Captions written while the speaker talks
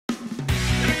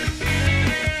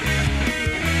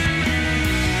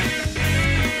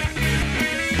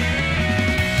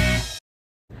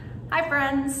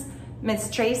friends,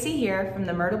 Miss Tracey here from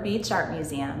the Myrtle Beach Art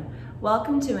Museum.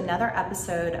 Welcome to another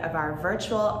episode of our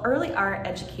virtual early art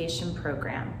education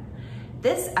program.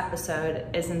 This episode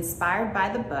is inspired by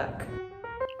the book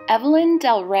Evelyn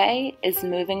Del Rey is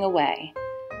Moving Away,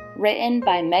 written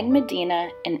by Meg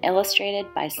Medina and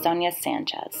illustrated by Sonia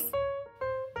Sanchez.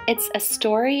 It's a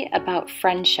story about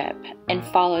friendship and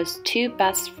follows two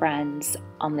best friends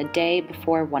on the day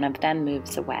before one of them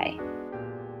moves away.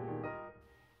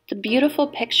 The beautiful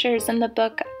pictures in the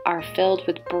book are filled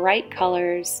with bright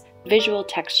colors, visual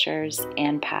textures,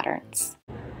 and patterns.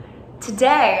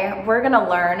 Today, we're going to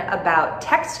learn about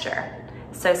texture.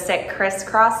 So sit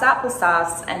crisscross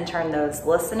applesauce and turn those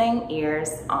listening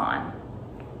ears on.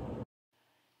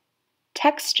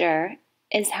 Texture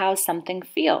is how something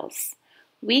feels.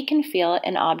 We can feel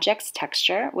an object's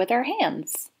texture with our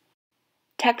hands.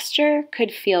 Texture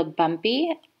could feel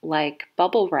bumpy, like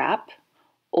bubble wrap,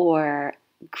 or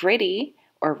gritty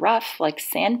or rough, like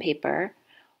sandpaper,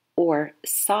 or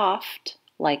soft,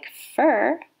 like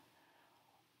fur,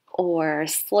 or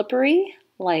slippery,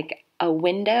 like a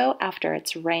window after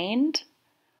it's rained.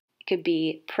 It could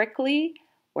be prickly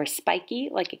or spiky,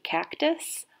 like a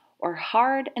cactus, or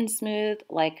hard and smooth,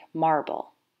 like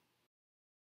marble.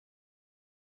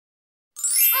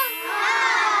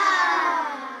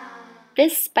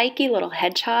 This spiky little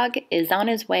hedgehog is on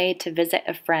his way to visit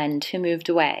a friend who moved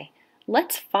away.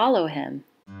 Let's follow him.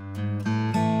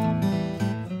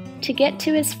 To get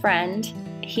to his friend,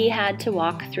 he had to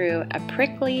walk through a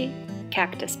prickly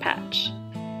cactus patch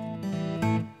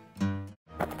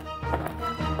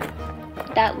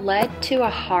that led to a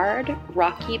hard,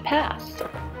 rocky path.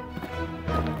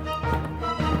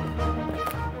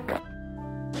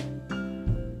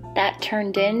 That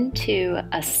turned into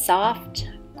a soft,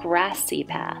 grassy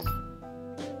path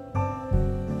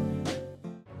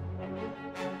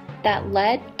that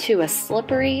led to a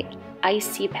slippery,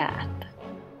 icy path.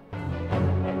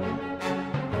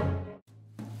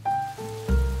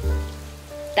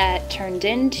 That turned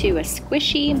into a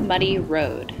squishy, muddy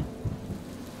road.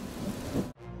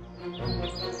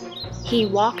 He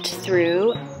walked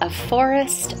through a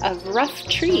forest of rough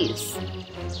trees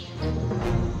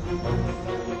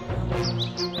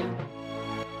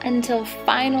until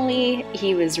finally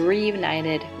he was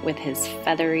reunited with his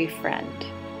feathery friend.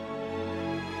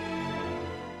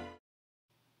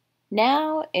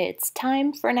 Now it's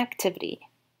time for an activity.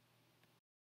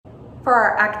 For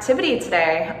our activity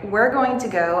today, we're going to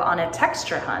go on a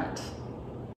texture hunt.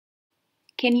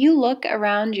 Can you look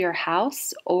around your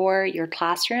house or your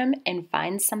classroom and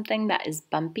find something that is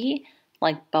bumpy,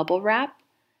 like bubble wrap,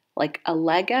 like a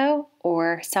Lego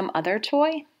or some other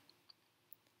toy?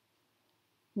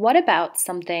 What about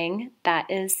something that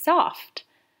is soft,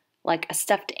 like a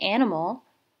stuffed animal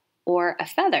or a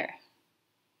feather?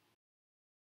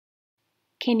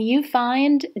 Can you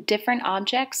find different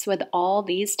objects with all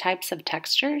these types of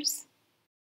textures?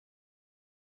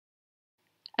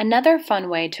 Another fun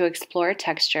way to explore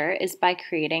texture is by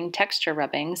creating texture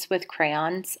rubbings with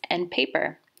crayons and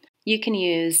paper. You can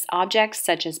use objects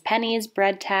such as pennies,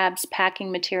 bread tabs,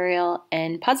 packing material,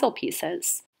 and puzzle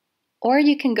pieces. Or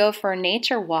you can go for a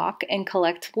nature walk and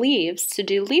collect leaves to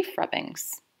do leaf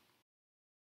rubbings.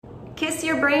 Kiss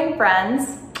your brain,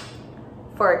 friends,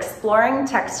 for exploring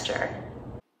texture.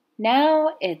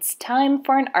 Now it's time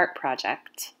for an art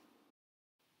project.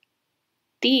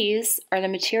 These are the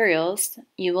materials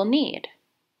you will need: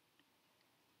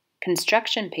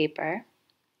 construction paper,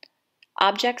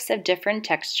 objects of different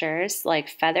textures like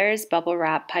feathers, bubble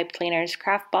wrap, pipe cleaners,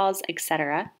 craft balls,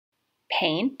 etc.,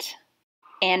 paint,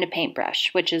 and a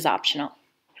paintbrush, which is optional.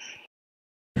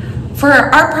 For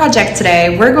our art project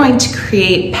today, we're going to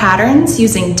create patterns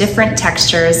using different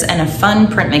textures in a fun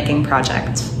printmaking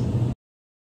project.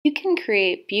 You can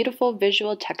create beautiful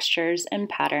visual textures and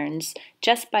patterns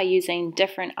just by using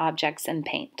different objects and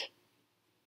paint.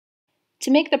 To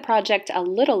make the project a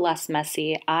little less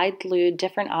messy, I glued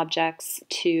different objects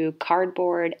to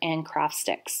cardboard and craft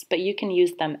sticks, but you can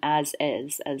use them as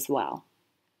is as well.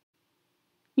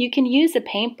 You can use a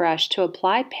paintbrush to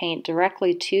apply paint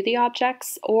directly to the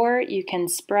objects, or you can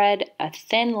spread a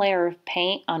thin layer of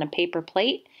paint on a paper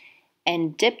plate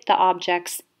and dip the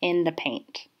objects in the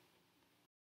paint.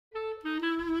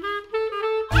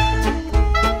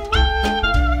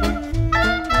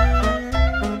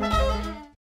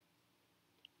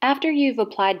 After you've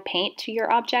applied paint to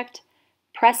your object,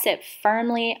 press it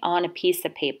firmly on a piece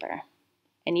of paper,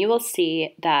 and you will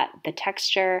see that the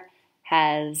texture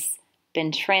has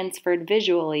been transferred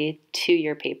visually to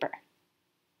your paper.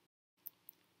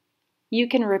 You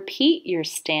can repeat your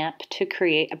stamp to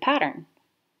create a pattern.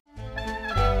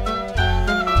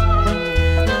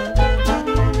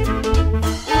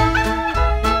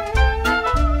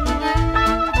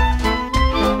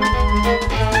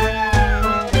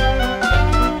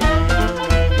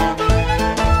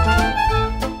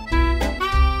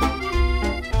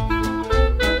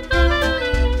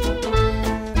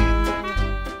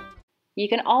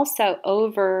 can also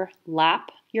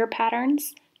overlap your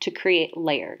patterns to create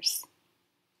layers.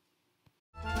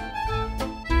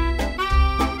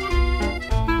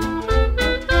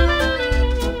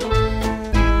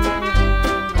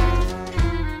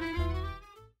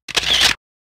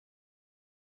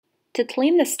 To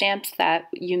clean the stamps that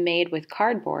you made with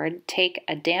cardboard, take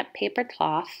a damp paper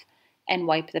cloth and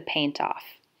wipe the paint off,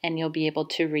 and you'll be able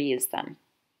to reuse them.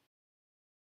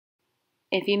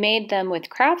 If you made them with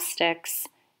craft sticks,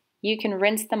 you can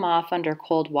rinse them off under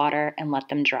cold water and let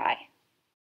them dry.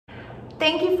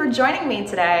 Thank you for joining me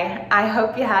today. I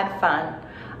hope you had fun.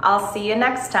 I'll see you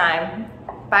next time.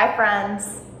 Bye,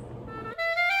 friends.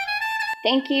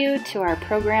 Thank you to our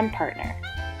program partner.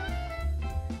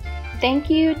 Thank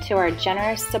you to our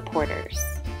generous supporters.